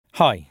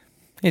Hi,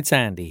 it's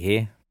Andy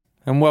here,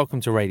 and welcome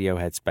to Radio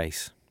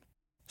Headspace.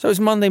 So it's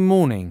Monday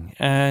morning,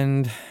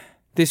 and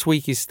this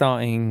week is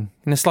starting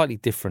in a slightly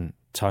different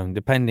tone,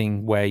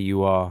 depending where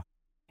you are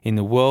in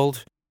the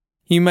world.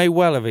 You may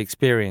well have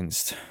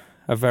experienced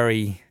a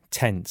very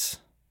tense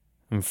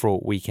and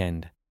fraught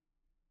weekend.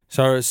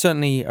 So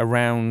certainly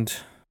around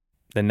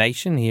the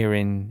nation here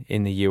in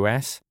the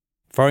US,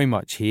 very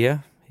much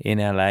here in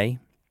LA,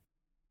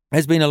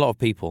 there's been a lot of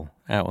people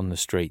out on the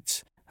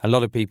streets. A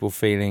lot of people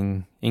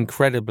feeling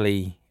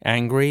incredibly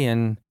angry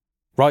and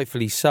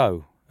rightfully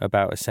so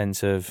about a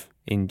sense of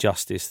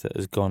injustice that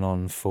has gone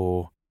on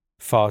for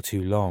far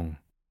too long.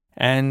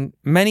 And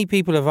many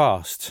people have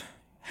asked,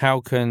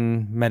 how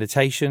can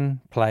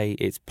meditation play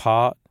its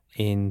part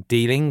in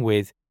dealing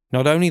with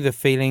not only the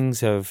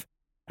feelings of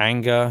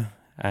anger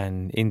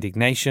and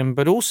indignation,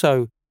 but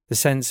also the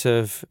sense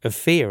of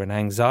fear and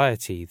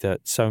anxiety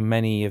that so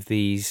many of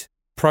these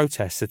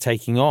protests are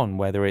taking on,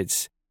 whether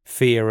it's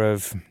fear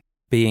of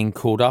being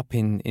caught up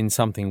in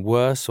something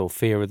worse or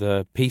fear of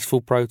the peaceful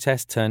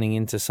protest turning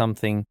into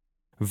something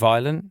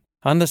violent.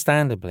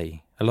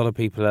 Understandably, a lot of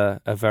people are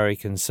very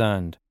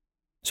concerned.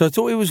 So I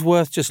thought it was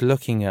worth just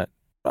looking at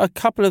a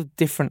couple of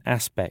different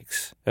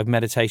aspects of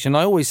meditation.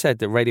 I always said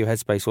that Radio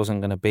Headspace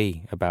wasn't going to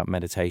be about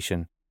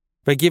meditation.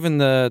 But given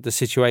the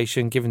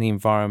situation, given the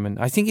environment,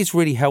 I think it's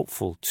really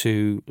helpful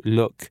to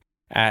look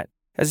at,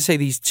 as I say,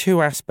 these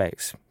two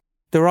aspects.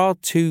 There are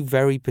two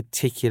very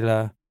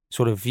particular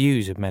sort of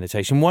views of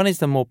meditation. One is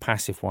the more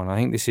passive one. I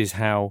think this is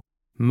how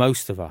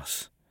most of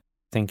us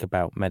think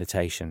about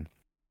meditation.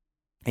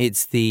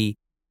 It's the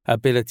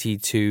ability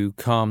to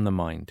calm the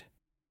mind,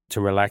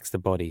 to relax the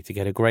body, to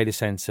get a greater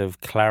sense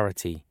of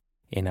clarity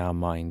in our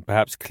mind,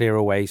 perhaps clear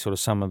away sort of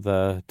some of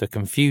the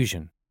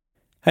confusion.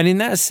 And in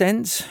that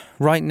sense,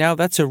 right now,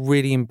 that's a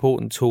really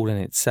important tool in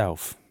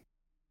itself.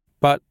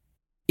 But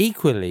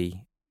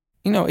equally,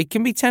 it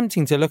can be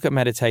tempting to look at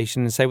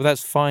meditation and say, well,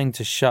 that's fine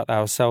to shut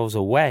ourselves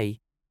away,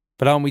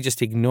 but aren't we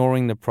just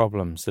ignoring the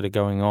problems that are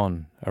going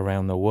on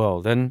around the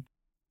world? And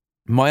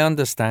my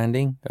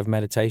understanding of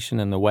meditation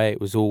and the way it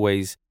was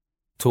always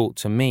taught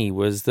to me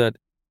was that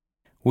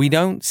we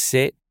don't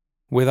sit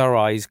with our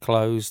eyes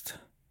closed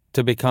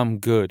to become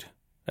good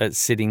at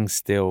sitting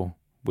still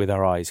with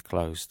our eyes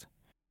closed.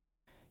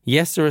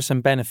 Yes, there are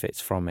some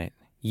benefits from it.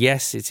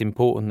 Yes, it's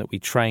important that we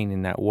train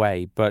in that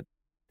way, but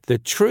the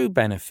true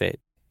benefit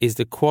is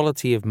the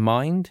quality of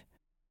mind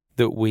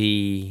that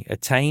we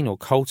attain or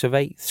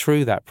cultivate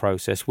through that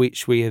process,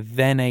 which we are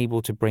then able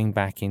to bring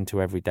back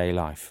into everyday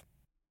life.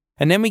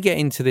 And then we get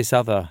into this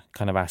other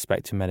kind of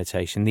aspect of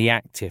meditation, the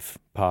active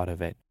part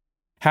of it.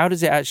 How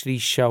does it actually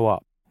show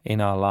up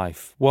in our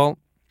life? Well,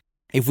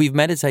 if we've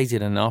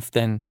meditated enough,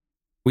 then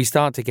we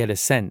start to get a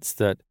sense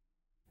that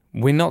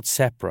we're not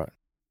separate.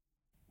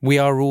 We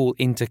are all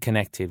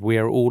interconnected. We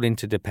are all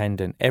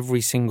interdependent.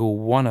 Every single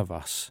one of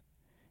us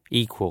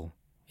equal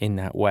in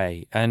that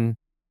way. And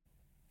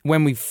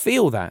when we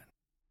feel that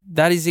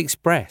is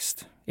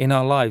expressed in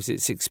our lives.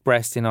 It's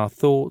expressed in our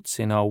thoughts,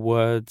 in our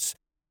words,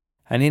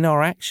 and in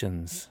our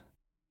actions.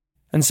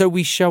 And so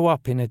we show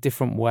up in a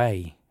different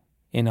way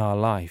in our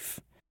life.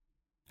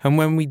 And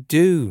when we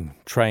do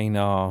train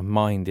our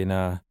mind in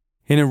a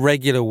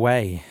regular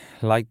way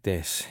like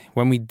this,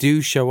 when we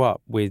do show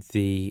up with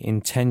the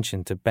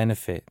intention to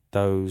benefit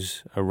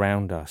those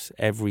around us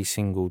every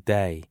single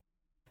day,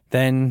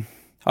 then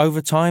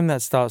over time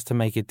that starts to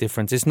make a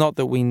difference. It's not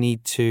that we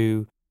need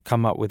to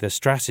come up with a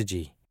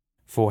strategy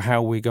for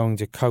how we're going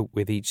to cope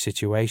with each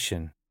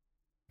situation,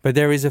 but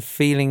there is a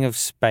feeling of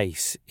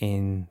space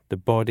in the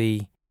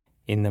body,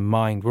 in the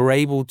mind. We're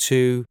able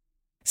to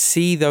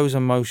see those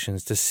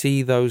emotions, to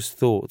see those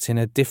thoughts in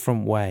a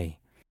different way.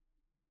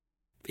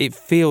 It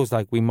feels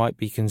like we might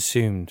be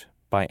consumed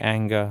by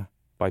anger,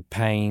 by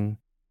pain,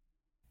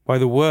 by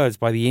the words,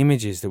 by the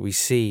images that we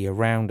see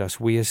around us.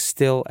 We are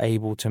still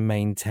able to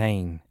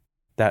maintain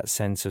that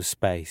sense of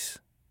space.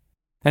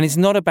 And it's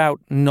not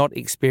about not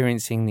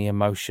experiencing the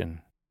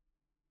emotion.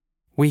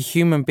 We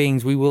human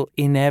beings, we will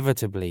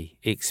inevitably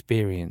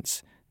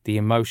experience the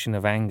emotion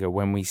of anger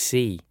when we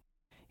see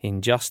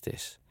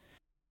injustice.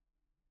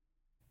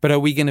 But are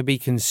we going to be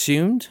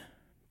consumed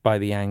by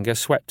the anger,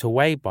 swept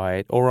away by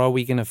it, or are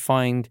we going to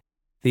find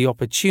the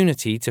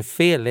opportunity to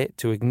feel it,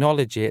 to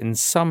acknowledge it, and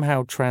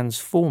somehow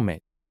transform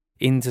it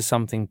into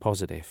something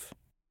positive?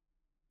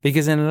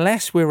 Because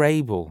unless we're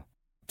able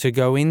to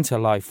go into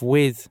life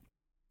with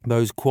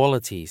those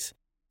qualities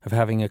of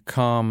having a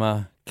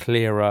calmer,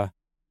 clearer,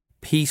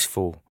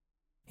 peaceful,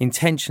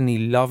 intentionally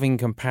loving,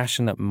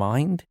 compassionate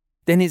mind,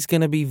 then it's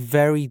going to be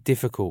very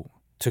difficult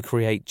to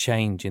create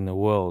change in the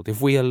world. If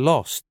we are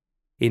lost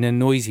in a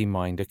noisy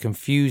mind, a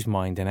confused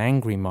mind, an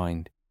angry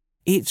mind,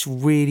 it's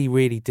really,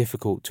 really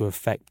difficult to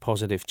affect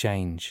positive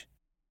change.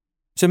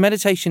 So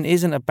meditation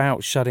isn't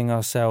about shutting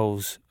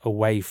ourselves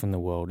away from the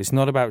world. It's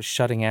not about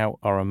shutting out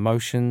our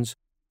emotions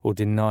or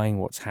denying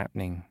what's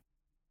happening.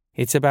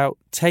 It's about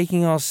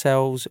taking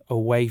ourselves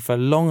away for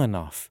long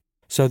enough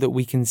so that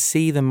we can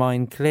see the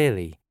mind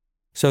clearly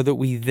so that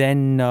we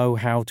then know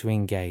how to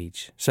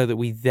engage, so that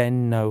we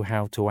then know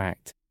how to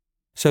act,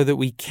 so that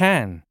we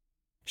can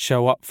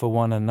show up for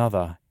one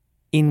another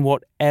in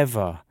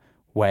whatever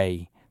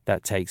way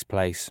that takes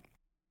place,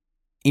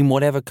 in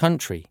whatever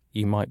country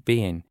you might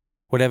be in,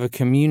 whatever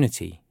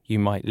community you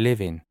might live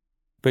in,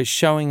 but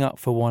showing up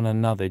for one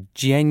another,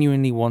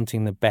 genuinely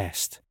wanting the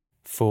best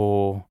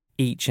for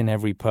each and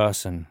every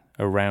person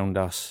around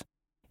us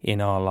in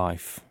our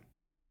life.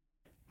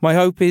 My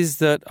hope is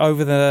that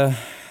over the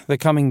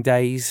coming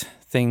days,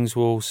 things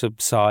will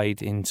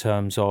subside in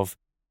terms of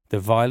the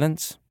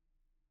violence,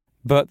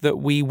 but that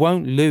we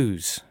won't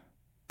lose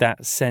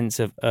that sense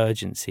of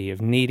urgency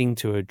of needing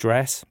to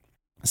address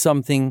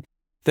something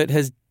that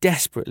has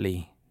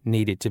desperately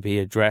needed to be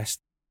addressed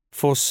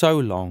for so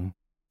long,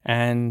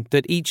 and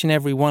that each and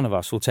every one of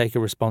us will take a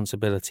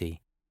responsibility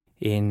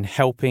in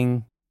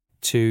helping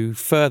to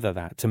further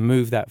that, to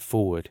move that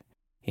forward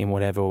in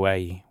whatever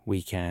way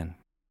we can.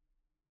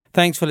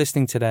 Thanks for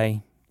listening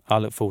today. I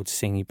look forward to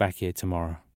seeing you back here tomorrow.